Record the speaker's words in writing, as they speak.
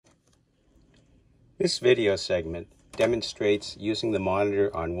This video segment demonstrates using the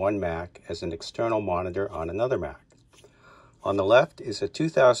monitor on one Mac as an external monitor on another Mac. On the left is a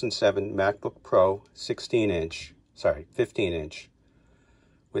 2007 MacBook Pro 15 inch,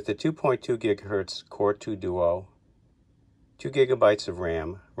 with a 2.2 GHz Core 2 Duo, 2 GB of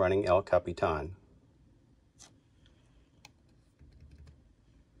RAM running El Capitan.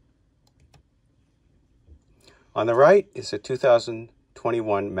 On the right is a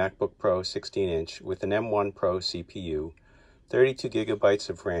 2021 MacBook Pro 16 inch with an M1 Pro CPU, 32 GB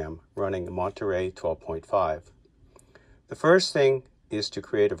of RAM running Monterey 12.5. The first thing is to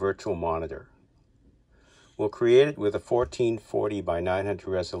create a virtual monitor. We'll create it with a 1440 by 900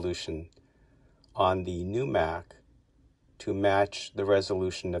 resolution on the new Mac to match the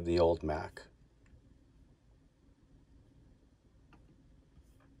resolution of the old Mac.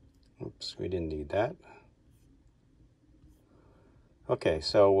 Oops, we didn't need that. Okay,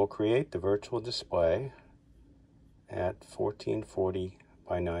 so we'll create the virtual display at 1440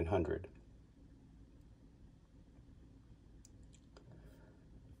 by 900.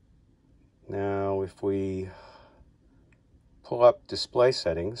 Now, if we pull up display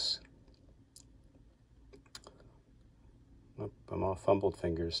settings, I'm all fumbled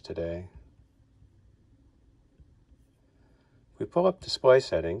fingers today. If we pull up display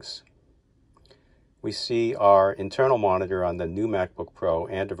settings, we see our internal monitor on the new MacBook Pro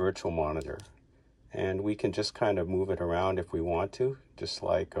and a virtual monitor. And we can just kind of move it around if we want to, just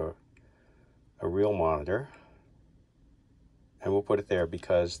like a real monitor. And we'll put it there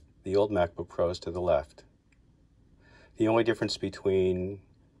because the old MacBook Pro is to the left. The only difference between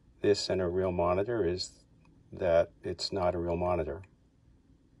this and a real monitor is that it's not a real monitor.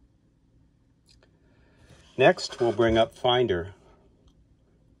 Next, we'll bring up Finder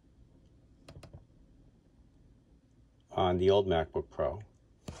on the old MacBook Pro.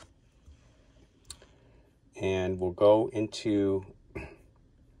 And we'll go into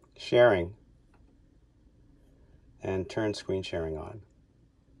sharing and turn screen sharing on.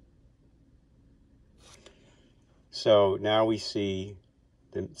 So now we see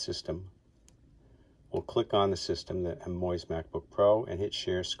the system. We'll click on the system, the Moy's MacBook Pro, and hit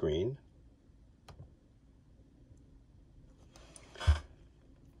share screen.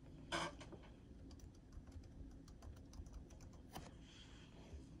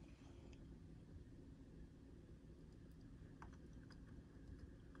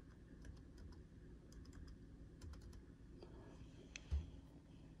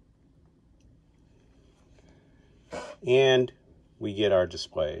 And we get our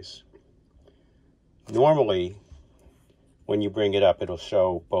displays. Normally, when you bring it up, it'll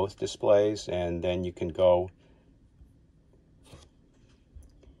show both displays, and then you can go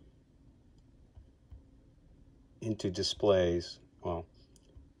into displays. Well,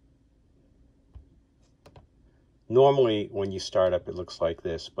 normally when you start up, it looks like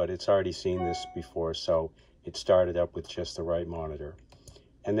this, but it's already seen this before, so it started up with just the right monitor.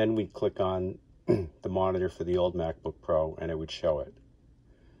 And then we click on the monitor for the old MacBook Pro, and it would show it.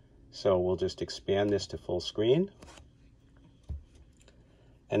 So we'll just expand this to full screen.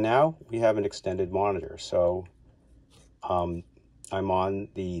 And now we have an extended monitor. So I'm on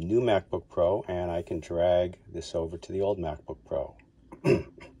the new MacBook Pro, and I can drag this over to the old MacBook Pro.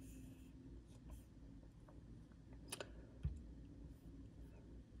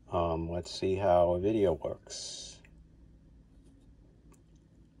 Let's see how a video works.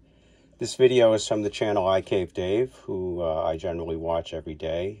 This video is from the channel iCave Dave, who I generally watch every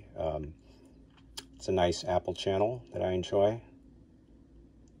day. It's a nice Apple channel that I enjoy.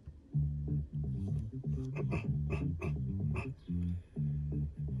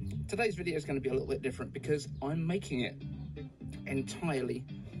 Today's video is going to be a little bit different because I'm making it entirely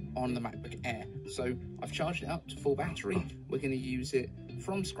on the MacBook Air. So I've charged it up to full battery. We're going to use it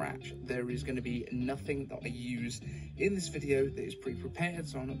from scratch. There is going to be nothing that I use in this video that is pre-prepared,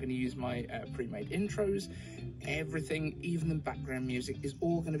 so I'm not going to use my pre-made intros. Everything, even the background music, is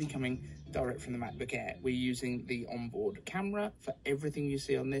all going to be coming direct from the MacBook Air. We're using the onboard camera for everything you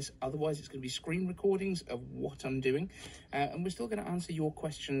see on this. Otherwise, it's going to be screen recordings of what I'm doing, and we're still going to answer your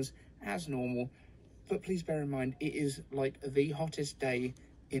questions as normal. But please bear in mind, it is like the hottest day.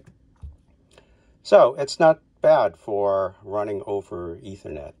 So it's not bad for running over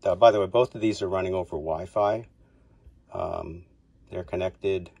Ethernet. By the way, both of these are running over Wi-Fi. They're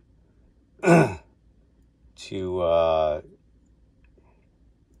connected to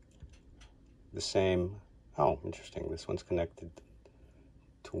the same. Oh, interesting. This one's connected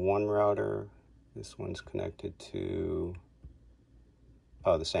to one router. This one's connected to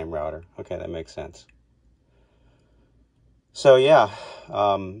the same router. Okay, that makes sense. So yeah,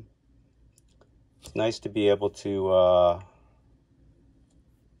 It's nice to be able to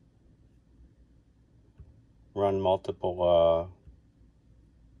run multiple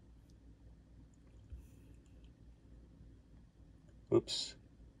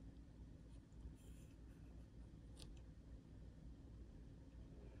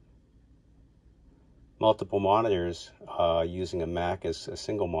multiple monitors using a Mac as a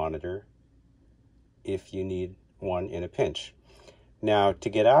single monitor if you need one in a pinch. Now, to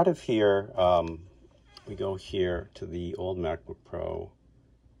get out of here, we go here to the old MacBook Pro.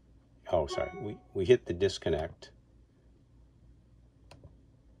 Oh, sorry, we hit the disconnect.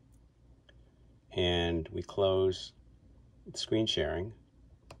 And we close screen sharing.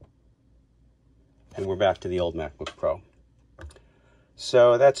 And we're back to the old MacBook Pro.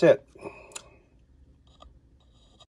 So that's it.